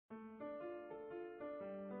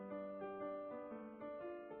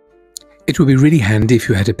It would be really handy if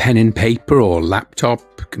you had a pen and paper or laptop,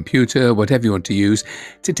 computer, whatever you want to use,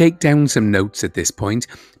 to take down some notes at this point,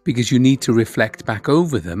 because you need to reflect back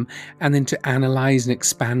over them and then to analyse and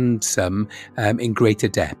expand some in greater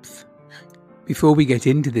depth. Before we get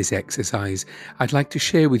into this exercise, I'd like to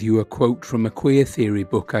share with you a quote from a queer theory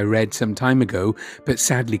book I read some time ago, but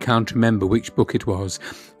sadly can't remember which book it was,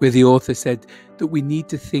 where the author said that we need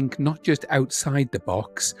to think not just outside the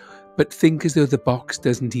box, but think as though the box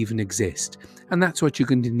doesn't even exist. And that's what you're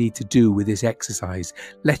going to need to do with this exercise.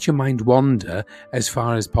 Let your mind wander as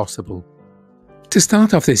far as possible. To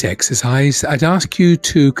start off this exercise, I'd ask you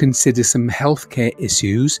to consider some healthcare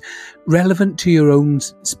issues relevant to your own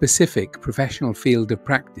specific professional field of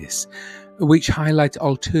practice, which highlight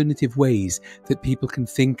alternative ways that people can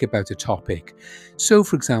think about a topic. So,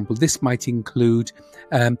 for example, this might include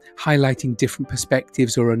highlighting different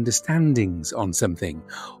perspectives or understandings on something,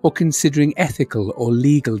 or considering ethical or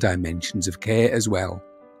legal dimensions of care as well.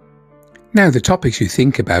 Now, the topics you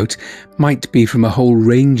think about might be from a whole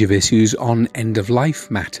range of issues on end-of-life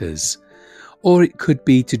matters, or it could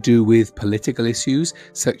be to do with political issues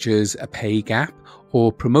such as a pay gap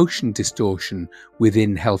or promotion distortion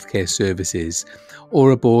within healthcare services,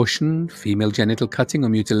 or abortion, female genital cutting or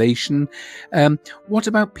mutilation. What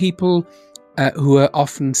about people who are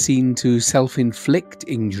often seen to self-inflict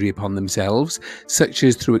injury upon themselves, such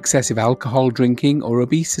as through excessive alcohol drinking or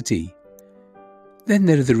obesity? Then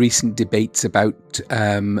there are the recent debates about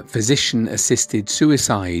physician-assisted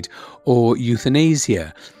suicide or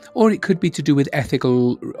euthanasia, or it could be to do with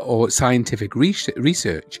ethical or scientific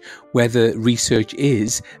research, whether research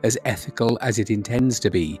is as ethical as it intends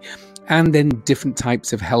to be, and then different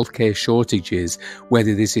types of healthcare shortages,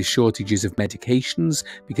 whether this is shortages of medications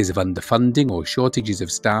because of underfunding or shortages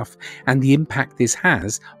of staff, and the impact this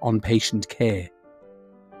has on patient care.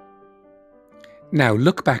 Now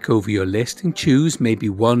look back over your list and choose maybe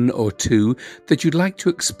one or two that you'd like to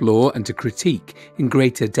explore and to critique in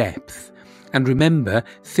greater depth. And remember,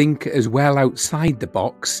 think as well outside the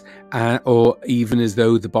box or even as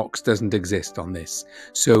though the box doesn't exist on this.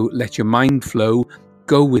 So let your mind flow,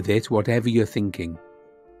 go with it, whatever you're thinking.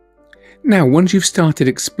 Now, once you've started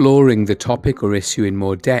exploring the topic or issue in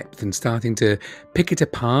more depth and starting to pick it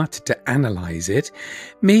apart, to analyse it,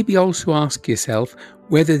 maybe also ask yourself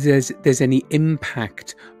whether there's any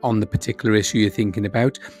impact on the particular issue you're thinking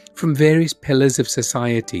about from various pillars of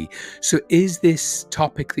society. So is this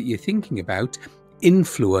topic that you're thinking about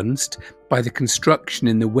influenced by the construction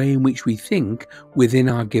in the way in which we think within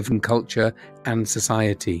our given culture and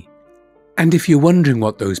society? And if you're wondering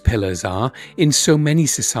what those pillars are, in so many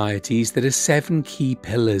societies there are 7 key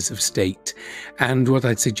pillars of state. And what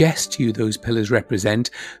I'd suggest to you those pillars represent,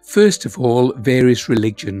 first of all, various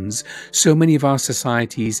religions. So many of our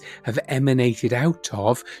societies have emanated out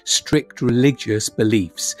of strict religious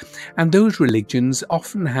beliefs. And those religions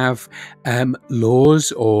often have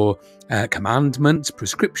laws or commandments,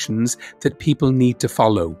 prescriptions that people need to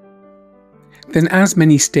follow. Then as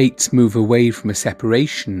many states move away from a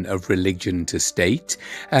separation of religion to state,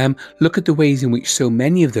 look at the ways in which so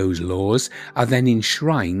many of those laws are then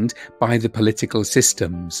enshrined by the political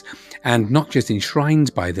systems, and not just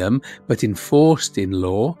enshrined by them, but enforced in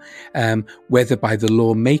law, whether by the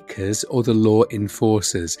lawmakers or the law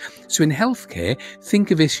enforcers. So in healthcare,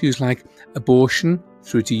 think of issues like abortion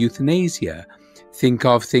through to euthanasia. Think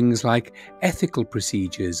of things like ethical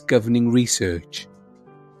procedures governing research.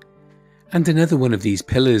 And another one of these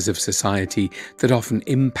pillars of society that often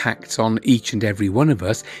impacts on each and every one of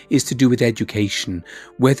us is to do with education,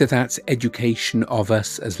 whether that's education of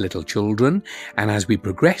us as little children and as we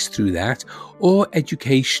progress through that, or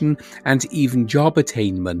education and even job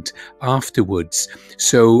attainment afterwards.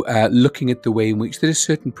 So looking at the way in which there are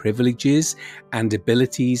certain privileges and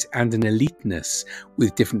abilities and an eliteness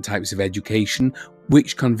with different types of education,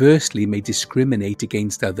 which conversely may discriminate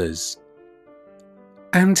against others.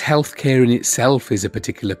 And healthcare in itself is a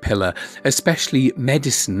particular pillar, especially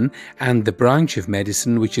medicine and the branch of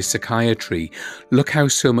medicine which is psychiatry. Look how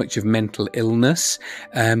so much of mental illness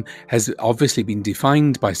has obviously been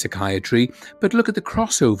defined by psychiatry, but look at the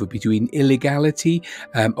crossover between illegality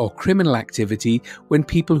or criminal activity when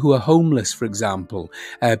people who are homeless, for example,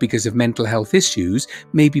 because of mental health issues,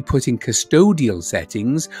 may be put in custodial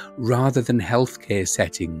settings rather than healthcare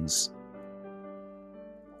settings.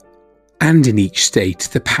 And in each state,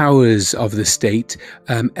 the powers of the state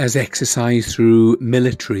as exercised through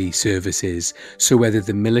military services. So whether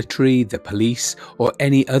the military, the police, or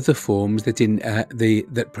any other forms that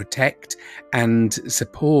that protect and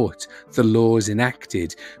support the laws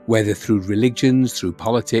enacted, whether through religions, through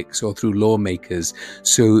politics, or through lawmakers.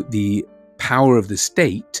 So the power of the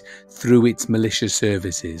state through its malicious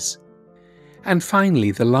services. And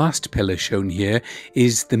finally, the last pillar shown here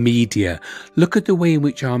is the media. Look at the way in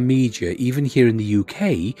which our media, even here in the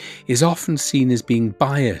UK, is often seen as being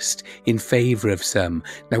biased in favour of some.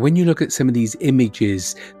 Now, when you look at some of these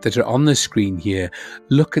images that are on the screen here,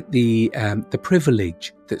 look at the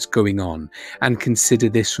privilege that's going on and consider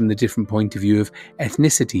this from the different point of view of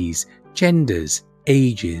ethnicities, genders,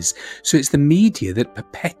 ages. So it's the media that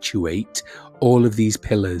perpetuate all of these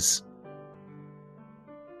pillars.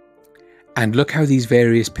 And look how these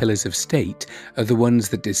various pillars of state are the ones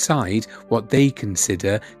that decide what they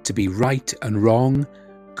consider to be right and wrong,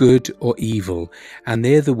 good or evil. And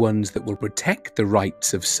they're the ones that will protect the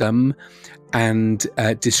rights of some and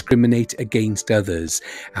discriminate against others.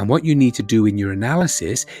 And what you need to do in your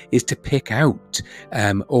analysis is to pick out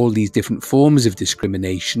all these different forms of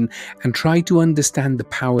discrimination and try to understand the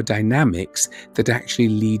power dynamics that actually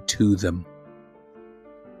lead to them.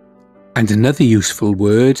 And another useful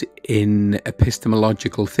word in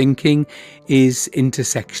epistemological thinking is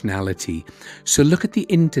intersectionality. So look at the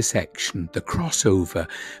intersection, the crossover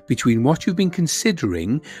between what you've been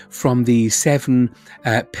considering from the 7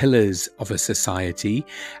 pillars of a society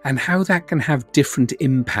and how that can have different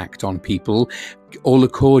impact on people, all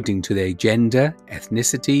according to their gender,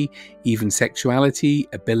 ethnicity, even sexuality,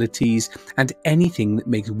 abilities, and anything that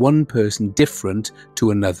makes one person different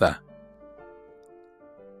to another.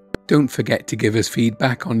 Don't forget to give us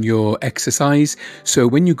feedback on your exercise. So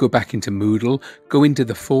when you go back into Moodle, go into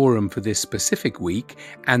the forum for this specific week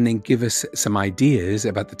and then give us some ideas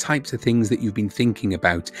about the types of things that you've been thinking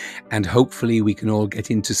about. And hopefully we can all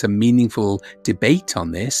get into some meaningful debate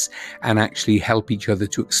on this and actually help each other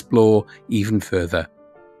to explore even further.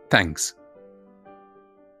 Thanks.